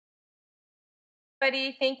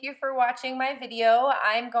Everybody, thank you for watching my video.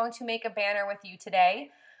 I'm going to make a banner with you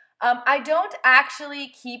today. I don't actually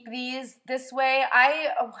keep these this way. I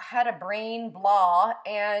had a brain blah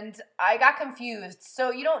and I got confused.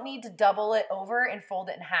 So you don't need to double it over and fold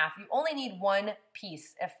it in half. You only need one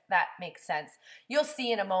piece, if that makes sense. You'll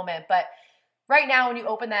see in a moment, but right now when you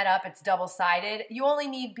open that up, it's double-sided. You only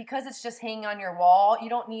need, because it's just hanging on your wall, you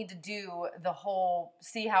don't need to do the whole,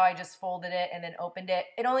 see how I just folded it and then opened it.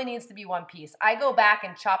 It only needs to be one piece. I go back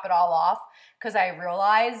and chop it all off because I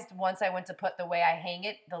realized once I went to put the way I hang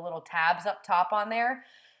it, the little tabs up top on there.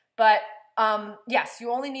 But yes, you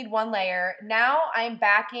only need one layer. Now I am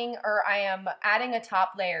adding a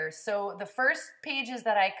top layer. So the first pages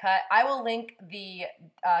that I cut, I will link the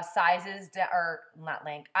sizes,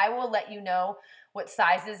 I will let you know what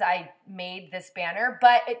sizes I made this banner,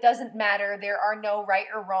 but it doesn't matter. There are no right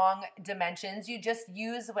or wrong dimensions. You just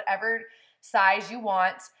use whatever size you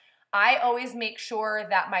want. I always make sure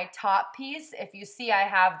that my top piece, if you see I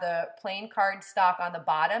have the plain cardstock on the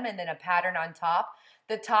bottom and then a pattern on top,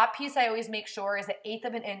 the top piece I always make sure is 1/8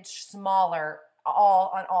 of an inch smaller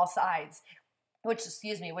on all sides, which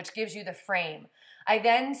gives you the frame. I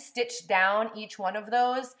then stitch down each one of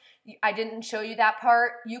those. I didn't show you that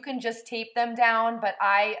part. You can just tape them down, but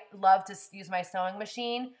I love to use my sewing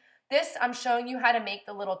machine. This, I'm showing you how to make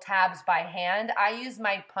the little tabs by hand. I use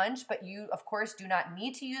my punch, but you, of course, do not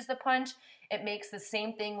need to use the punch. It makes the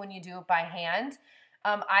same thing when you do it by hand.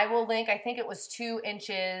 I will link, I think it was 2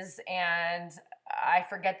 inches, and I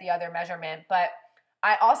forget the other measurement, but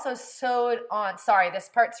I also sewed on, sorry, this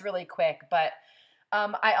part's really quick, but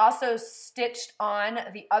I also stitched on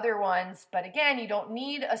the other ones, but again, you don't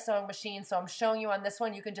need a sewing machine, so I'm showing you on this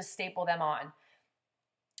one, you can just staple them on.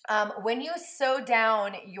 When you sew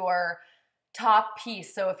down your top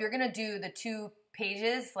piece, so if you're gonna do the 2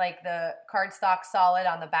 pages, like the cardstock solid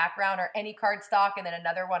on the background or any cardstock and then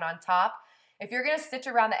another one on top, if you're gonna stitch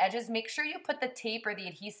around the edges, make sure you put the tape or the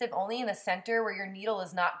adhesive only in the center where your needle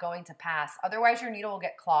is not going to pass. Otherwise, your needle will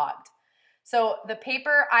get clogged. So the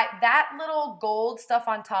paper, that little gold stuff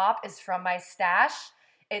on top is from my stash.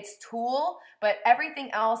 It's tulle, but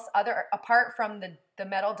everything else, apart from the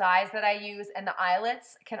metal dies that I use and the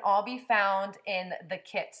eyelets, can all be found in the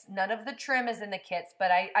kits. None of the trim is in the kits,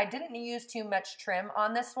 but I didn't use too much trim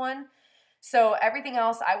on this one. So everything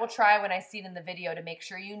else I will try when I see it in the video to make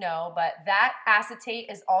sure you know, but that acetate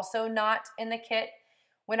is also not in the kit.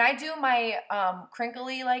 When I do my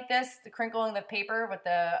crinkly like this, the crinkling the paper with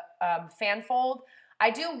the fan fold, I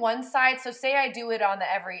do one side, so say I do it on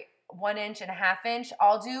the every 1 inch and a half inch,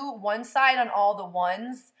 I'll do one side on all the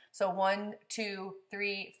ones, so 1, 2,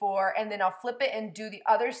 3, 4, and then I'll flip it and do the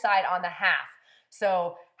other side on the half.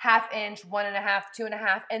 So 1/2 inch, 1.5,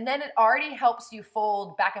 2.5, and then it already helps you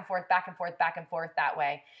fold back and forth, back and forth, back and forth that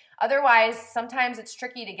way. Otherwise, sometimes it's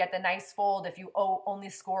tricky to get the nice fold if you only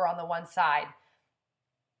score on the one side.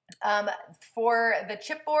 For the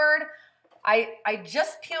chipboard, I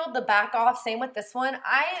just peeled the back off, same with this one.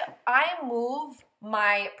 I move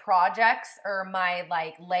my projects or my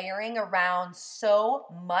layering around so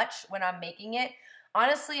much when I'm making it.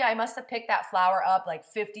 Honestly, I must have picked that flower up like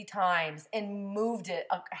 50 times and moved it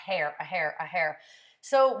a hair.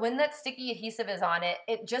 So when that sticky adhesive is on it,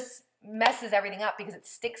 it just messes everything up because it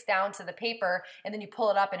sticks down to the paper and then you pull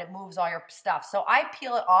it up and it moves all your stuff. So I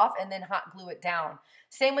peel it off and then hot glue it down.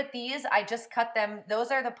 Same with these, I just cut them.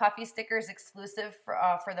 Those are the puffy stickers exclusive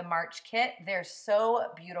for the March kit. They're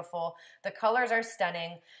so beautiful. The colors are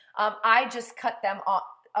stunning. I just cut them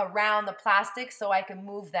around the plastic so I can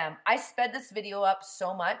move them. I sped this video up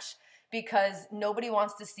so much because nobody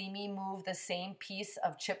wants to see me move the same piece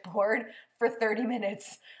of chipboard for 30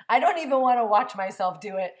 minutes. I don't even want to watch myself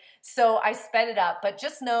do it. So I sped it up, but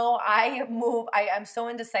just know I'm so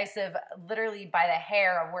indecisive literally by the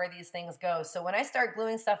hair of where these things go. So when I start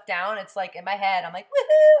gluing stuff down, it's like in my head, I'm like,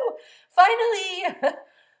 woohoo, finally.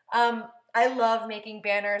 I love making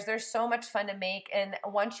banners. They're so much fun to make. And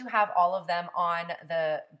once you have all of them on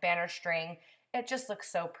the banner string, it just looks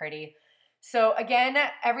so pretty. So again,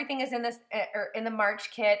 everything is in the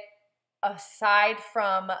March kit aside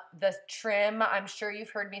from the trim. I'm sure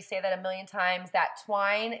you've heard me say that a million times. That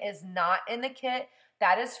twine is not in the kit.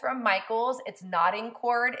 That is from Michaels. It's knotting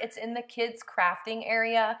cord. It's in the kids' crafting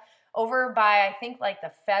area over by, I think, like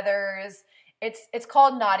the feathers. It's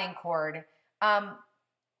called knotting cord.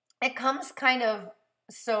 It comes kind of,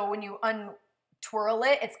 so when you untwirl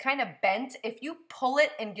it, it's kind of bent. If you pull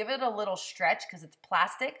it and give it a little stretch, because it's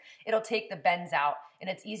plastic, it'll take the bends out and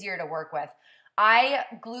it's easier to work with. I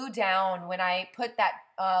glue down, when I put that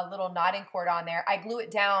little knotting cord on there, I glue it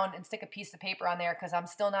down and stick a piece of paper on there because I'm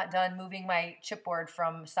still not done moving my chipboard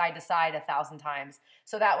from side to side 1,000 times.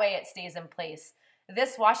 So that way it stays in place.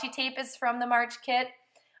 This washi tape is from the March kit.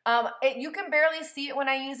 You can barely see it when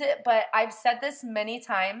I use it, but I've said this many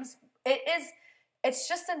times. It's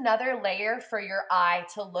just another layer for your eye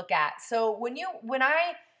to look at. So when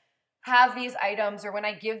I have these items, or when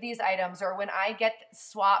I give these items, or when I get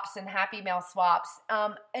swaps and Happy Mail swaps,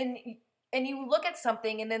 and you look at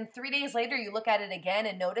something and then 3 days later you look at it again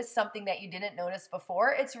and notice something that you didn't notice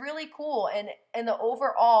before, it's really cool. And the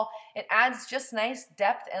overall, it adds just nice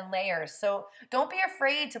depth and layers. So don't be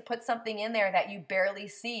afraid to put something in there that you barely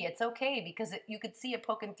see. It's okay, because you could see it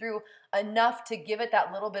poking through enough to give it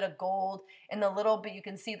that little bit of gold, and the little bit you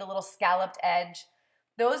can see the little scalloped edge.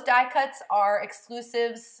 Those die cuts are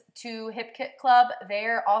exclusives to Hip Kit Club.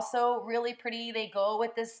 They're also really pretty. They go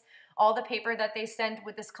with this, all the paper that they send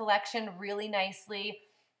with this collection really nicely.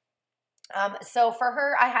 So for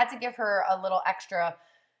her, I had to give her a little extra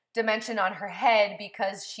dimension on her head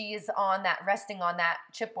because she's resting on that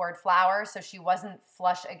chipboard flower, so she wasn't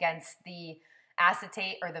flush against the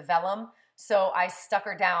acetate or the vellum. So I stuck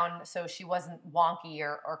her down so she wasn't wonky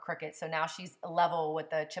or crooked. So now she's level with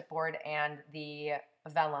the chipboard and the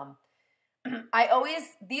vellum.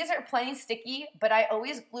 These are plenty sticky, but I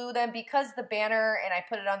always glue them because the banner, and I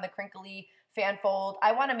put it on the crinkly fan fold.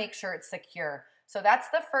 I want to make sure it's secure. So that's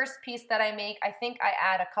the first piece that I make. I think I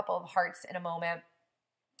add a couple of hearts in a moment.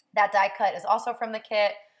 That die cut is also from the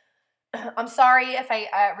kit. I'm sorry if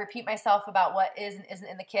I repeat myself about what is and isn't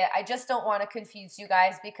in the kit. I just don't want to confuse you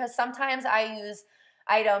guys, because sometimes I use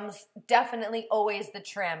items, definitely always the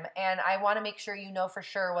trim, and I want to make sure you know for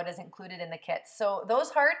sure what is included in the kit. So those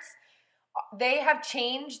hearts, they have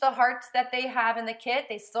changed the hearts that they have in the kit.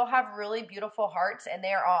 They still have really beautiful hearts, and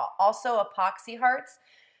they are also epoxy hearts,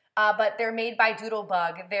 but they're made by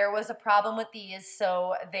Doodlebug. There was a problem with these,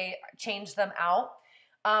 so they changed them out.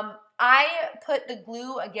 I put the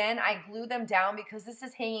glue, again, I glue them down because this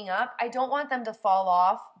is hanging up. I don't want them to fall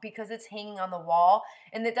off because it's hanging on the wall,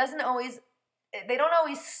 and they don't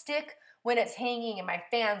always stick when it's hanging and my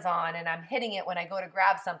fan's on and I'm hitting it when I go to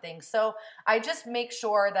grab something. So I just make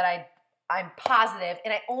sure that I'm positive,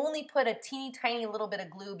 and I only put a teeny tiny little bit of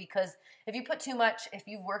glue, because if you put too much, if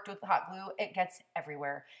you've worked with hot glue, it gets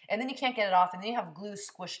everywhere, and then you can't get it off, and then you have glue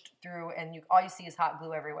squished through, and all you see is hot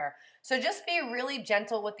glue everywhere. So just be really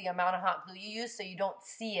gentle with the amount of hot glue you use so you don't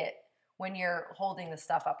see it when you're holding the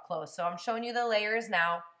stuff up close. So I'm showing you the layers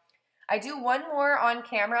now. I do one more on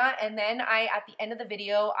camera, and then at the end of the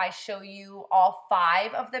video, I show you all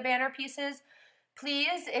 5 of the banner pieces.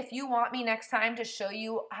 Please, if you want me next time to show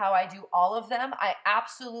you how I do all of them, I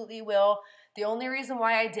absolutely will. The only reason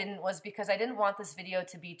why I didn't was because I didn't want this video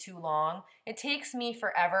to be too long. It takes me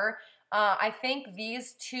forever. I think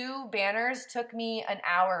these 2 banners took me an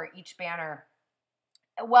hour each banner.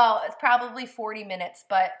 Well, it's probably 40 minutes,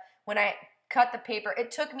 but when I cut the paper,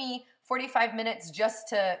 it took me 45 minutes just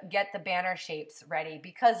to get the banner shapes ready,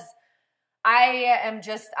 because I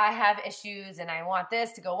have issues, and I want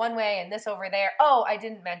this to go one way and this over there. Oh, I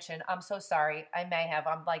didn't mention, I'm so sorry. I may have,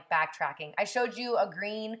 I'm like backtracking. I showed you a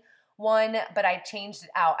green one, but I changed it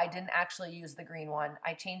out. I didn't actually use the green one.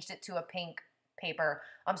 I changed it to a pink paper.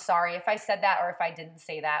 I'm sorry if I said that or if I didn't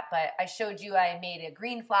say that, but I showed you I made a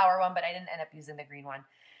green flower one, but I didn't end up using the green one.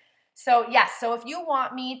 So yes, so if you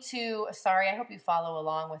want me to, sorry, I hope you follow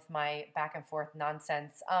along with my back and forth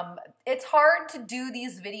nonsense. It's hard to do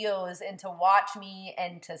these videos and to watch me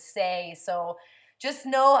and to say, so just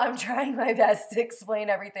know I'm trying my best to explain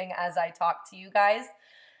everything as I talk to you guys.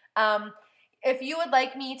 If you would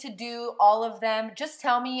like me to do all of them, just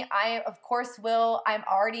tell me. I, of course, will. I'm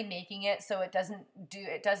already making it, so it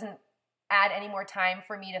doesn't add any more time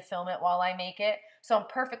for me to film it while I make it. So I'm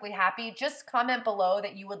perfectly happy. Just comment below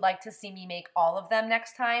that you would like to see me make all of them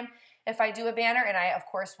next time if I do a banner, and I, of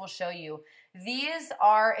course, will show you. These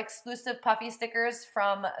are exclusive puffy stickers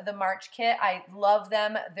from the March kit. I love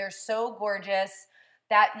them. They're so gorgeous.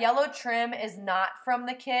 That yellow trim is not from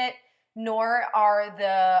the kit, nor are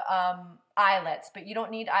the eyelets, but you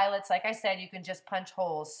don't need eyelets. Like I said, you can just punch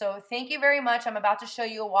holes. So thank you very much. I'm about to show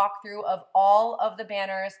you a walkthrough of all of the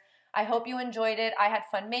banners. I hope you enjoyed it. I had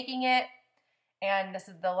fun making it. And this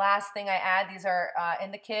is the last thing I add. These are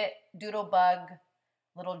in the kit, Doodlebug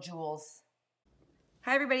little jewels.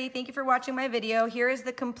 Hi everybody, thank you for watching my video. Here is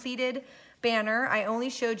the completed banner. I only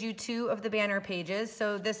showed you 2 of the banner pages.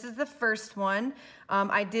 So this is the first one.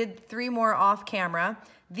 I did 3 more off camera.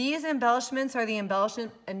 These embellishments are the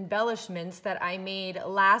embellishments that I made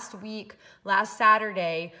last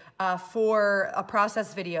Saturday, for a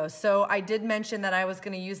process video. So I did mention that I was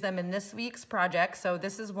gonna use them in this week's project. So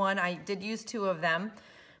this is one, I did use 2 of them,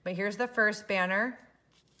 but here's the first banner.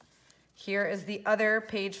 Here is the other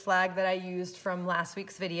page flag that I used from last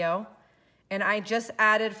week's video. And I just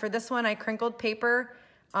added, for this one, I crinkled paper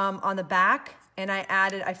on the back, and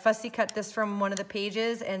I fussy cut this from one of the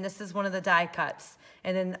pages, and this is one of the die cuts.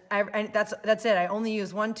 And then that's it. I only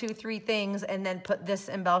use 1, 2, 3 things, and then put this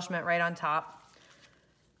embellishment right on top.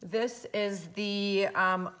 This is the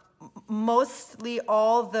mostly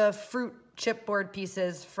all the fruit chipboard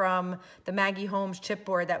pieces from the Maggie Holmes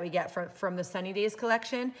chipboard that we get from the Sunny Days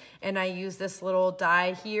collection. And I use this little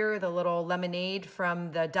die here, the little lemonade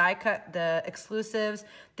from the die cut, the exclusives.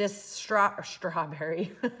 This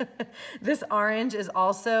strawberry, this orange is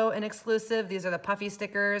also an exclusive. These are the puffy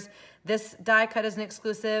stickers. This die cut is an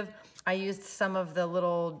exclusive. I used some of the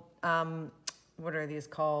little, what are these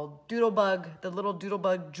called? Doodlebug, the little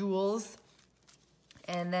Doodlebug jewels.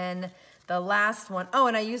 And then the last one, oh,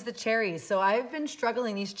 and I used the cherries. So I've been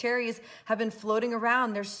struggling. These cherries have been floating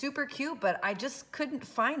around. They're super cute, but I just couldn't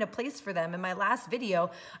find a place for them. In my last video,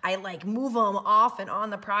 I like move them off and on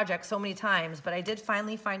the project so many times, but I did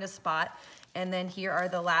finally find a spot. And then here are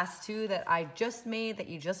the last 2 that I just made, that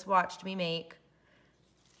you just watched me make.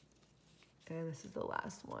 And this is the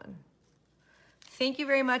last one. Thank you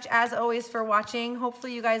very much, as always, for watching.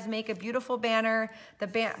 Hopefully you guys make a beautiful banner. The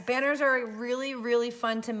banners are really, really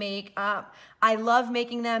fun to make. I love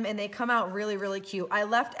making them, and they come out really, really cute. I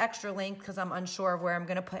left extra length because I'm unsure of where I'm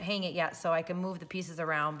gonna hang it yet, so I can move the pieces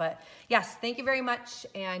around. But yes, thank you very much,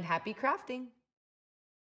 and happy crafting.